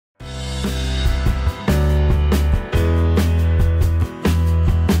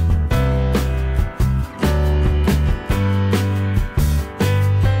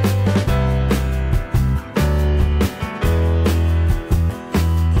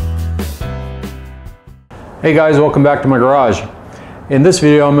Hey guys, welcome back to my garage. In this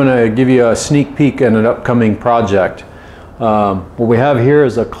video I'm going to give you a sneak peek at an upcoming project. What we have here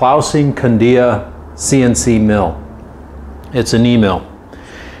is a Clausing Kondia CNC mill. It's a knee mill.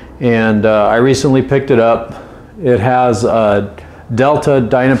 And I recently picked it up. It has a Delta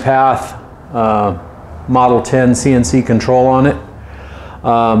Dynapath Model 10 CNC control on it.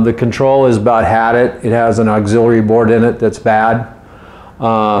 The control is about had it. It has an auxiliary board in it that's bad.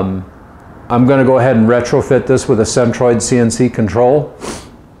 I'm going to go ahead and retrofit this with a Centroid CNC control.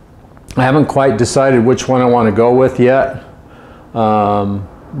 I haven't quite decided which one I want to go with yet,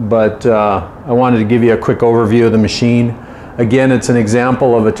 but I wanted to give you a quick overview of the machine. Again, it's an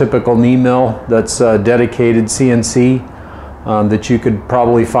example of a typical knee mill that's dedicated CNC that you could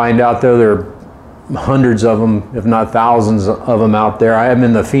probably find out there. There are hundreds of them, if not thousands of them out there. I am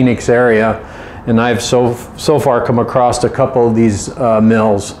in the Phoenix area, and I've so far come across a couple of these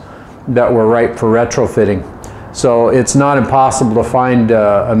mills that were ripe for retrofitting. So it's not impossible to find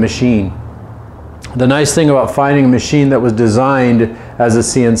a machine. The nice thing about finding a machine that was designed as a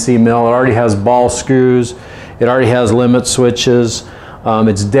CNC mill, it already has ball screws, it already has limit switches,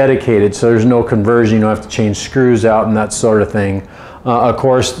 it's dedicated, so there's no conversion, you don't have to change screws out and that sort of thing. Of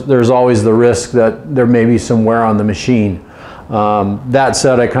course, there's always the risk that there may be some wear on the machine. That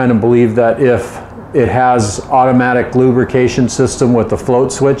said, I kind of believe that if it has automatic lubrication system with the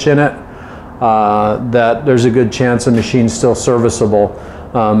float switch in it, that there's a good chance the machine's still serviceable,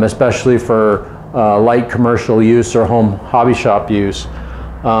 especially for light commercial use or home hobby shop use.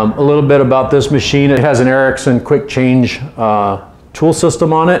 A little bit about this machine. It has an Ericsson quick change tool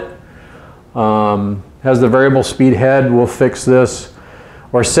system on it. Has the variable speed head. We'll fix this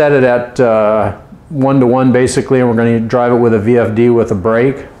or set it at 1-to-1 basically, and we're going to drive it with a VFD with a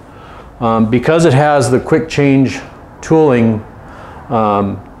brake. Because it has the quick change tooling,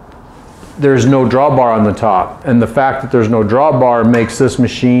 there's no drawbar on the top, and the fact that there's no drawbar makes this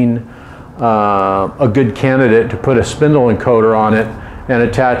machine a good candidate to put a spindle encoder on it and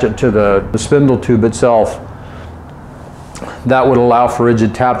attach it to the spindle tube itself. That would allow for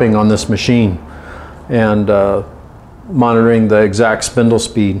rigid tapping on this machine and monitoring the exact spindle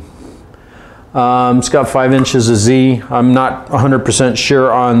speed. It's got 5 inches of Z. I'm not 100%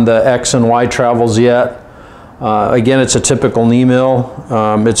 sure on the X and Y travels yet. Again, it's a typical knee mill.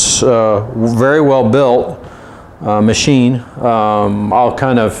 It's very well built machine. I'll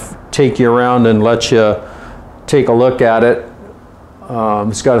kind of take you around and let you take a look at it.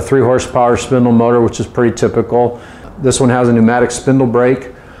 It's got a 3 horsepower spindle motor, which is pretty typical. This one has a pneumatic spindle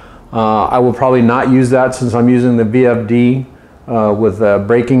brake. I will probably not use that since I'm using the VFD with a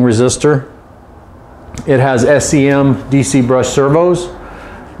braking resistor. It has SEM DC brush servos,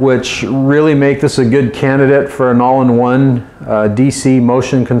 which really make this a good candidate for an all-in-one DC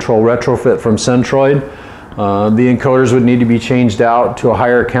motion control retrofit from Centroid. The encoders would need to be changed out to a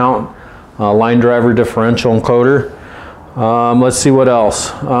higher count line driver differential encoder. Let's see what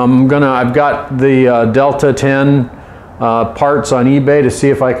else. I've got the Delta 10 parts on eBay to see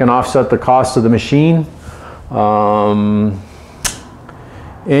if I can offset the cost of the machine.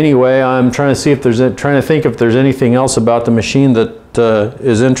 Anyway, I'm trying to think if there's anything else about the machine that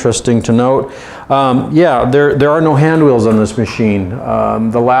is interesting to note. Yeah, there are no hand wheels on this machine.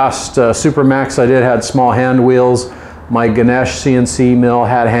 The last Supermax I did had small hand wheels. My Ganesh CNC mill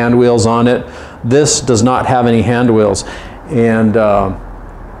had hand wheels on it. This does not have any hand wheels, and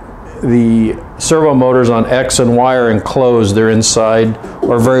the servo motors on X and Y are enclosed. They're inside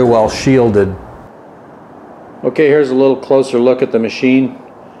or very well shielded. Okay, here's a little closer look at the machine.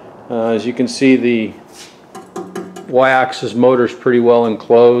 As you can see, the Y-axis motor is pretty well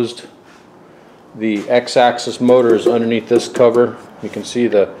enclosed. The X-axis motor is underneath this cover. You can see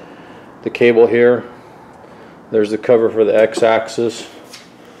the cable here. There's the cover for the X-axis,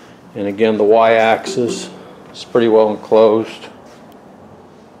 and again the Y-axis is pretty well enclosed.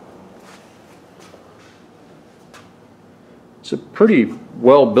 It's a pretty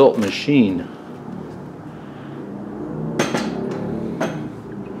well built machine.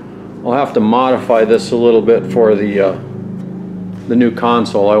 I'll have to modify this a little bit for the new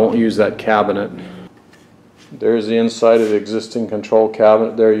console. I won't use that cabinet. There's the inside of the existing control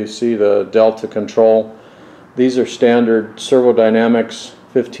cabinet. There you see the Delta control. These are standard Servo Dynamics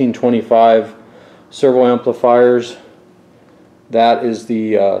 1525 servo amplifiers. That is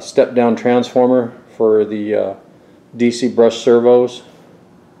the step down transformer for the DC brush servos.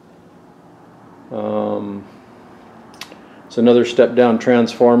 It's another step down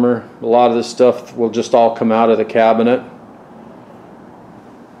transformer. A lot of this stuff will just all come out of the cabinet.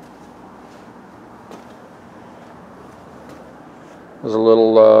 There's a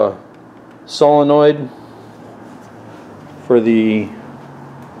little solenoid for the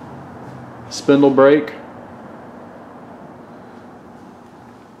spindle brake.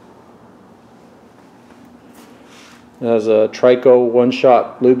 It has a Trico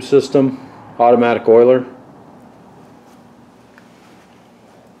one-shot lube system, automatic oiler.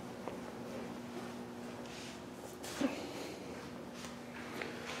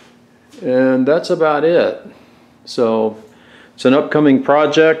 And that's about it. So it's an upcoming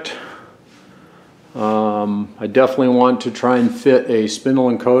project. I definitely want to try and fit a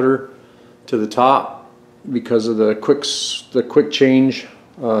spindle encoder to the top because of the quick change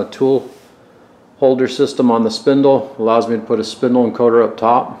tool holder system on the spindle. Allows me to put a spindle encoder up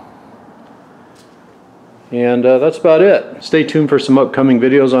top. And that's about it. Stay tuned for some upcoming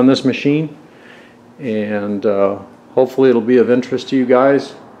videos on this machine, and hopefully it'll be of interest to you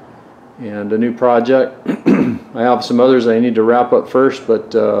guys. And a new project. I have some others I need to wrap up first,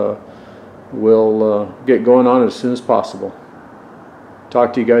 but we'll get going on as soon as possible.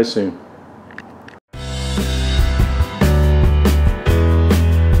 Talk to you guys soon.